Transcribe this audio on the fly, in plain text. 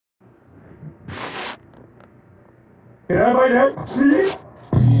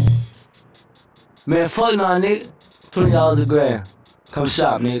Man, fuck nah, nigga. $20 a gram. Come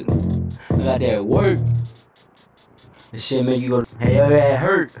shop, nigga. I got that work. That shit make you go, hey, yo, that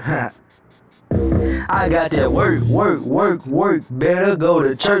hurt. I got that work. Better go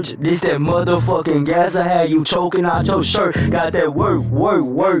to church. This that motherfucking gas I had you choking out your shirt. Got that work.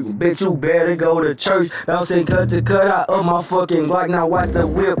 Bitch, you better go to church. Bouncing cut to cut, I up my fucking Glock. Now watch the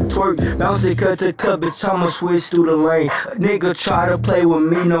whip twerk. Bouncing cut to cut, bitch, I'ma switch through the lane. Nigga try to play with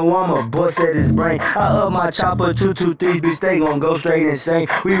me, no, I'ma bust at his brain. I up my chopper 223, bitch, they gon' go straight insane.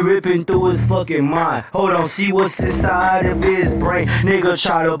 We ripping through his fucking mind. Hold on, see what's inside of his brain. Nigga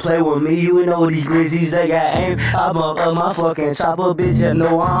try to play with me, you know these glizzies, they got aim. I'ma up my fucking chopper, bitch, you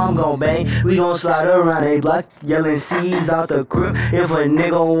know I'm gon' bang. We gon' slide around they block, yelling C's out the crib. If a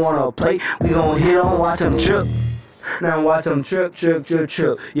nigga wanna play, we gon' hit on, watch him trip. Now watch them trip.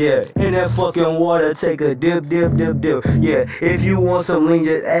 Yeah, in that fucking water, take a dip. Yeah, if you want some lean,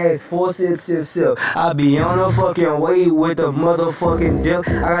 just ask for sip. I be on a fucking way with the motherfucking dip.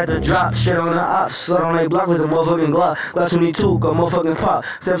 I got the drop shit on the ops, slide on they block with the motherfucking Glock 22, got motherfucking pop.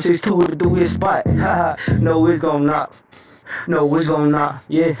 762 with the do his spot. Haha, no, it's gon' knock. No, it's gon' knock,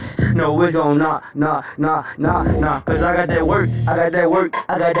 yeah. No, it's gon' knock. Cause I got that work. I got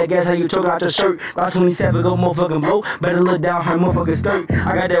that gas, how you choke out your shirt. Got 27, go motherfucking blow. Better look down her motherfucking skirt.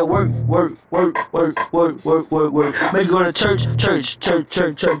 I got that work. Make you go to church.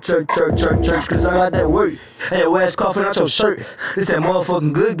 Cause I got that work. Hey, ass coughing out your shirt. This that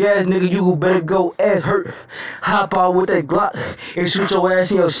motherfucking good gas, nigga. You who better go ass hurt. Hop out with that Glock and shoot your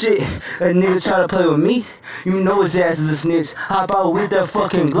ass in your shit. That nigga try to play with me, you know his ass is a snitch. Hop out with that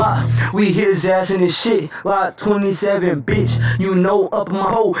fucking Glock. We hit his ass in his shit. Glock 27, bitch. You know up in my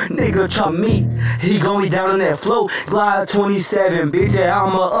hole. Nigga try me. He gon' be down on that flow. Glock 27, bitch. Yeah,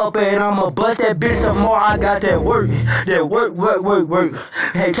 I'ma up and I'ma bust that bitch some more. I got that work. That work.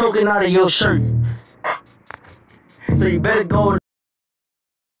 Hey, choking out of your shirt. So you better go